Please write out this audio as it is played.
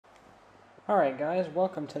Alright guys,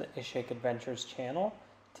 welcome to the Ishake Adventures channel.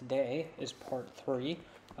 Today is part 3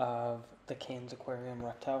 of the Cairns Aquarium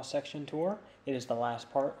Reptile section tour. It is the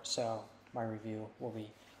last part, so my review will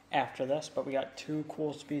be after this, but we got two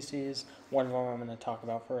cool species. One of them I'm going to talk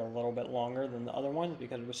about for a little bit longer than the other ones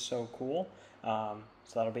because it was so cool. So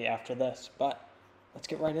that'll be after this, but let's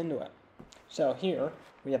get right into it. So here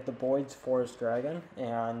we have the Boyd's Forest Dragon,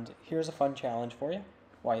 and here's a fun challenge for you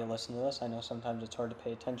while you listen to this. I know sometimes it's hard to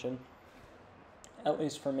pay attention, at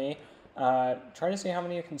least for me. Try to see how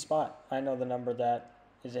many you can spot. I know the number that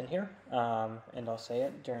is in here, and I'll say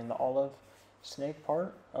it during the olive snake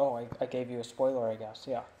part. Oh, I gave you a spoiler, I guess,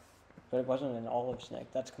 yeah. But it wasn't an olive snake.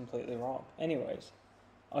 That's completely wrong. Anyways,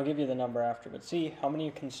 I'll give you the number after, but see how many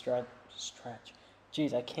you can stretch.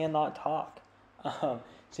 Jeez, I cannot talk.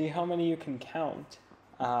 See how many you can count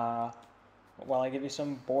while I give you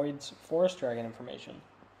some Boyd's Forest Dragon information.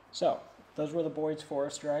 So, those were the Boyd's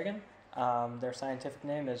Forest Dragon. Their scientific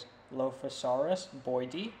name is Lophosaurus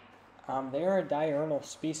boydii. They are a diurnal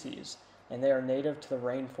species, and they are native to the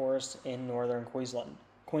rainforests in northern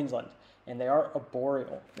Queensland, and they are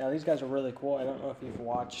arboreal. Now, these guys are really cool. I don't know if you've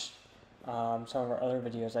watched some of our other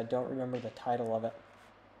videos. I don't remember the title of it,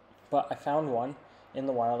 but I found one in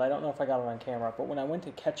the wild. I don't know if I got it on camera, but when I went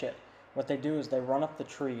to catch it, what they do is they run up the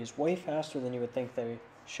trees way faster than you would think they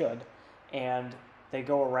should, and they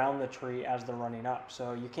go around the tree as they're running up.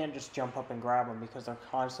 So you can't just jump up and grab them because they're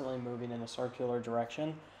constantly moving in a circular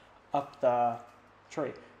direction up the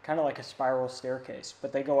tree, kind of like a spiral staircase,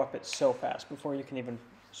 but they go up it so fast before you can even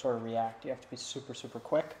sort of react. You have to be super, super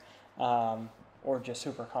quick, or just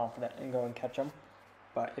super confident and go and catch them.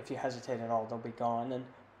 But if you hesitate at all, they'll be gone and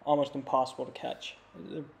almost impossible to catch.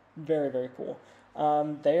 They're very, very cool.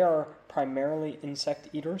 They are primarily insect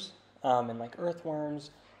eaters, and like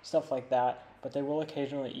earthworms, stuff like that, but they will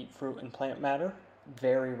occasionally eat fruit and plant matter,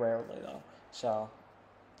 very rarely though. So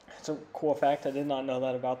it's a cool fact. I did not know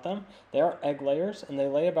that about them. They are egg layers, and they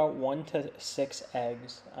lay about 1 to 6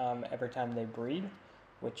 eggs every time they breed,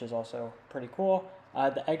 which is also pretty cool.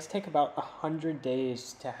 The eggs take about 100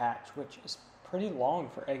 days to hatch, which is pretty long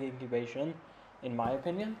for egg incubation, in my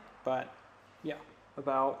opinion. But yeah,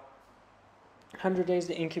 about 100 days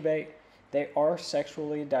to incubate. They are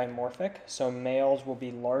sexually dimorphic, so males will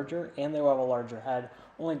be larger and they will have a larger head.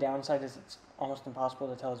 Only downside is it's almost impossible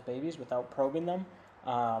to tell as babies without probing them.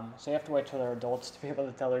 So you have to wait till they're adults to be able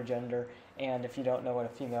to tell their gender. And if you don't know what a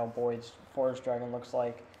female Boyd's Forest Dragon looks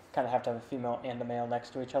like, kind of have to have a female and a male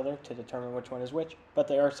next to each other to determine which one is which. But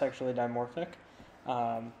they are sexually dimorphic.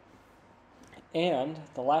 And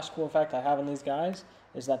the last cool fact I have on these guys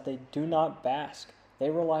is that they do not bask. They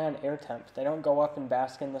rely on air temp. They don't go up and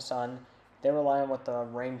bask in the sun. They rely on what the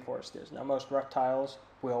rainforest is. Now, most reptiles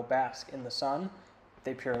will bask in the sun.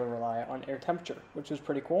 They purely rely on air temperature, which is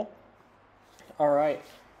pretty cool. All right,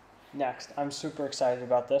 next. I'm super excited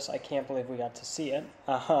about this. I can't believe we got to see it.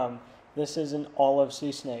 This is an olive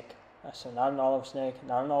sea snake. So not an olive snake,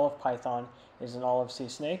 not an olive python. It is an olive sea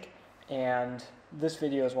snake. And this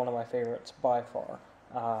video is one of my favorites by far.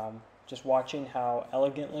 Just watching how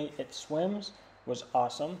elegantly it swims was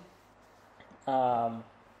awesome.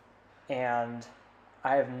 And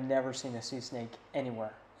I have never seen a sea snake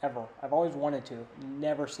anywhere, ever. I've always wanted to,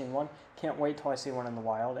 never seen one. Can't wait till I see one in the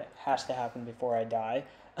wild. It has to happen before I die.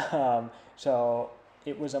 So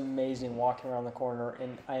it was amazing walking around the corner,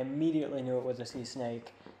 and I immediately knew it was a sea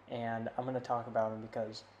snake, and I'm going to talk about them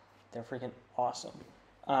because they're freaking awesome.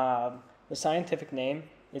 The scientific name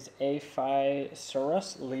is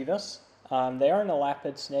Aphysaurus levis. They are an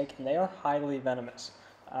elapid snake, and they are highly venomous.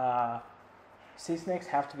 Sea snakes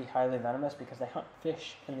have to be highly venomous because they hunt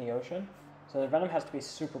fish in the ocean. So their venom has to be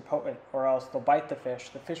super potent, or else they'll bite the fish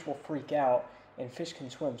will freak out, and fish can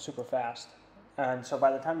swim super fast. And so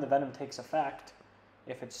by the time the venom takes effect,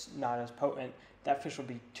 if it's not as potent, that fish will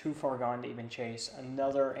be too far gone to even chase.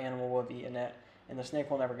 Another animal will have eaten it, and the snake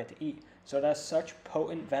will never get to eat. So it has such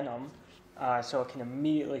potent venom, so it can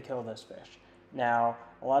immediately kill this fish. Now,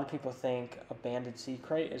 a lot of people think a banded sea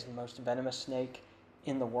crate is the most venomous snake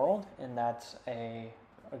in the world, and that's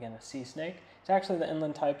again a sea snake. It's actually the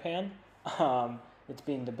inland taipan. It's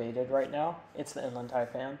being debated right now. It's the inland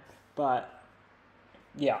taipan, but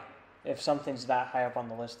yeah, if something's that high up on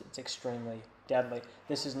the list, it's extremely deadly.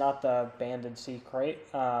 This is not the banded sea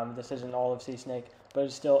crate. This is an olive sea snake, but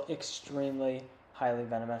it's still extremely highly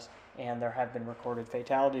venomous, and there have been recorded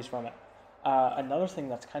fatalities from it. Another thing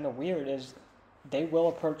that's kind of weird is they will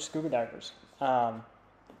approach scuba divers.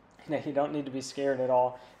 You don't need to be scared at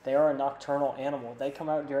all. They are a nocturnal animal. They come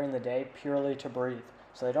out during the day purely to breathe.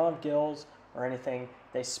 So they don't have gills or anything.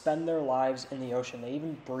 They spend their lives in the ocean. They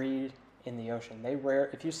even breed in the ocean.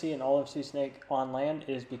 If you see an olive sea snake on land,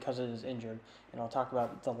 it is because it is injured. And I'll talk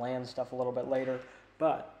about the land stuff a little bit later.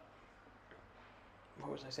 But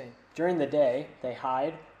what was I saying? During the day, they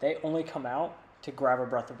hide. They only come out to grab a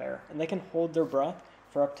breath of air. And they can hold their breath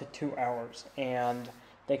for up to 2 hours. And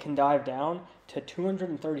they can dive down to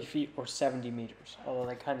 230 feet or 70 meters, although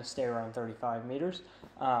they kind of stay around 35 meters.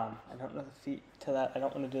 I don't know the feet to that. I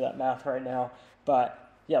don't want to do that math right now.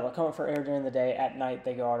 But yeah, they'll come up for air during the day. At night,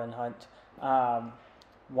 they go out and hunt.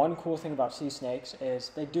 One cool thing about sea snakes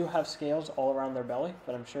is they do have scales all around their belly,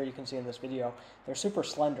 but I'm sure you can see in this video, they're super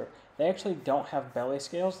slender. They actually don't have belly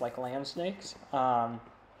scales like land snakes.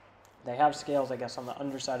 They have scales, I guess, on the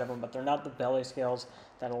underside of them, but they're not the belly scales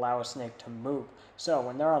that allow a snake to move. So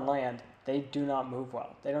when they're on land, they do not move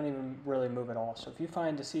well. They don't even really move at all. So if you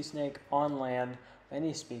find a sea snake on land,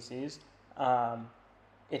 any species,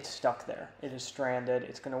 it's stuck there. It is stranded.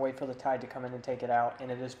 It's going to wait for the tide to come in and take it out, and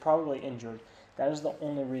it is probably injured. That is the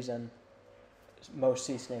only reason most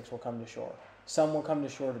sea snakes will come to shore. Some will come to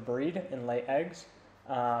shore to breed and lay eggs,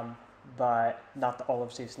 but not the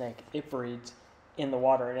olive sea snake. It breeds in the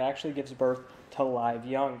water, and it actually gives birth to live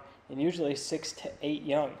young, and usually 6 to 8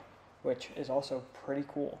 young, which is also pretty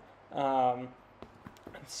cool.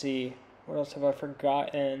 Let's see, what else have I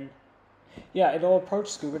forgotten? Yeah, it'll approach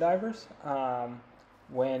scuba divers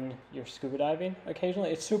when you're scuba diving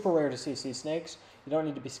occasionally. It's super rare to see sea snakes. You don't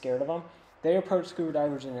need to be scared of them. They approach scuba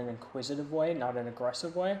divers in an inquisitive way, not an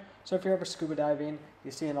aggressive way. So if you're ever scuba diving,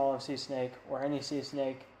 you see an olive sea snake or any sea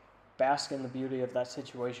snake, bask in the beauty of that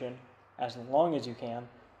situation as long as you can,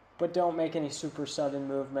 but don't make any super sudden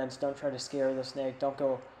movements. Don't try to scare the snake. Don't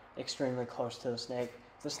go extremely close to the snake.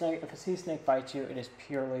 If a sea snake bites you, it is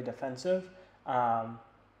purely defensive.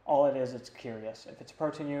 All it is, it's curious. If it's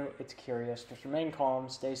approaching you, it's curious. Just remain calm,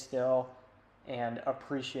 stay still, and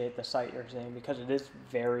appreciate the sight you're seeing, because it is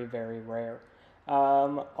very, very rare.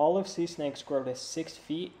 Olive sea snakes grow to 6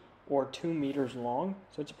 feet or 2 meters long,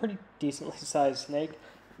 so it's a pretty decently sized snake,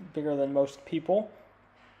 bigger than most people.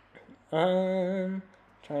 Trying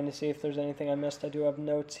to see if there's anything I missed. I do have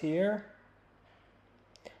notes here.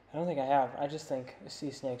 I don't think I have. I just think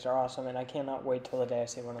sea snakes are awesome, and I cannot wait till the day I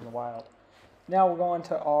see one in the wild. Now we'll go on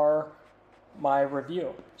to my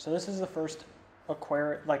review. So this is the first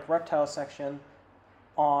reptile section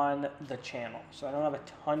on the channel. So I don't have a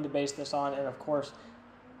ton to base this on, and of course,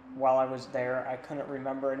 while I was there, I couldn't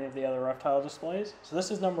remember any of the other reptile displays. So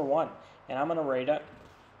this is number 1, and I'm going to rate it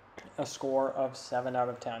a score of 7 out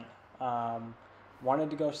of 10.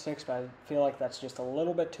 Wanted to go 6, but I feel like that's just a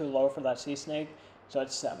little bit too low for that sea snake, so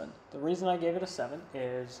it's 7. The reason I gave it a 7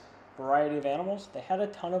 is variety of animals. They had a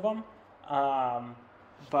ton of them,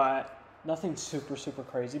 but nothing super, super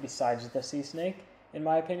crazy besides the sea snake, in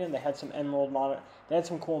my opinion. They had some they had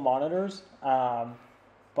some cool monitors,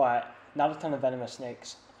 but not a ton of venomous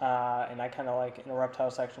snakes. And I kind of like, in a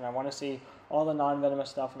reptile section, I want to see all the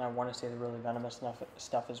non-venomous stuff, and I want to see the really venomous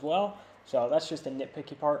stuff as well. So that's just a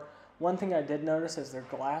nitpicky part. One thing I did notice is their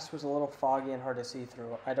glass was a little foggy and hard to see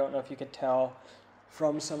through. I don't know if you could tell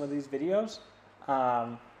from some of these videos.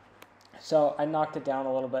 So I knocked it down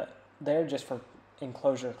a little bit there just for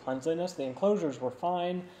enclosure cleanliness. The enclosures were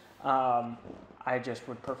fine. I just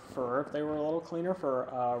would prefer if they were a little cleaner for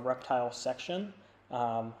a reptile section.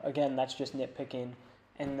 Again, that's just nitpicking.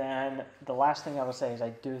 And then the last thing I will say is I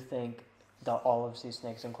do think the olive sea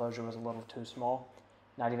snake's enclosure was a little too small.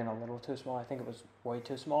 Not even a little too small. I think it was way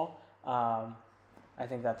too small. I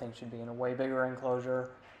think that thing should be in a way bigger enclosure.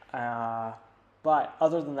 But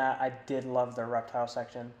other than that, I did love their reptile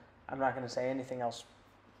section. I'm not going to say anything else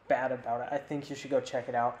bad about it. I think you should go check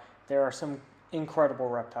it out. There are some incredible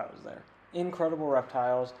reptiles there. Incredible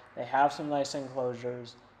reptiles. They have some nice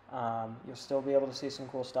enclosures. You'll still be able to see some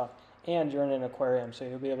cool stuff. And you're in an aquarium, so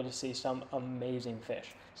you'll be able to see some amazing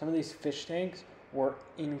fish. Some of these fish tanks were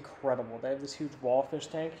incredible. They have this huge wall fish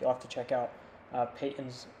tank. You'll have to check out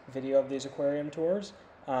Peyton's video of these aquarium tours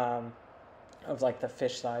of like the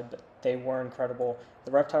fish side, but they were incredible.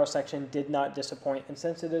 The reptile section did not disappoint, and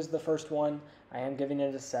since it is the first one, I am giving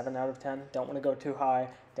it a 7 out of 10. Don't want to go too high,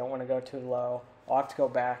 don't want to go too low. I'll have to go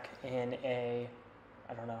back in a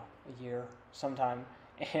year sometime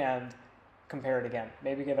and compare it again.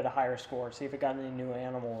 Maybe give it a higher score, see if it got any new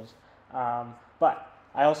animals. But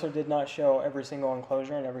I also did not show every single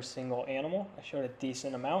enclosure and every single animal. I showed a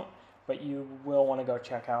decent amount, but you will want to go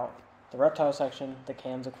check out the reptile section, the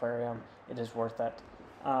Cairns Aquarium. It is worth it.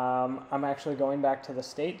 I'm actually going back to the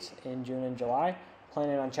States in June and July,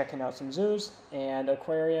 planning on checking out some zoos and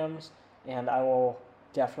aquariums, and I will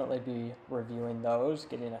definitely be reviewing those,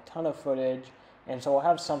 getting a ton of footage, and so we'll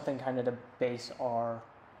have something kind of to base our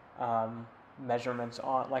measurements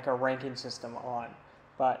on, like a ranking system on.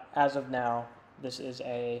 But as of now, this is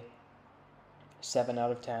a 7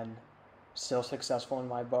 out of 10. Still successful in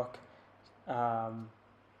my book.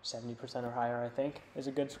 70% or higher, I think, is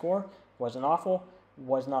a good score. Wasn't awful.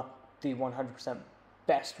 Was not the 100%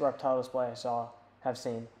 best reptile display have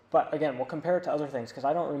seen. But again, we'll compare it to other things because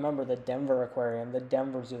I don't remember the Denver Aquarium, the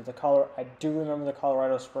Denver Zoo, I do remember the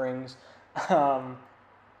Colorado Springs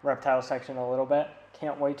reptile section a little bit.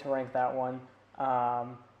 Can't wait to rank that one.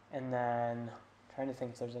 And then trying to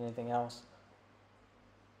think if there's anything else.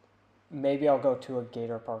 Maybe I'll go to a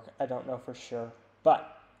gator park. I don't know for sure.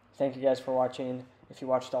 But thank you guys for watching. If you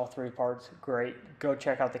watched all 3 parts, great. Go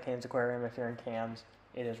check out the Cairns Aquarium if you're in Cairns.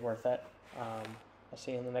 It is worth it. I'll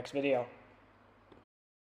see you in the next video.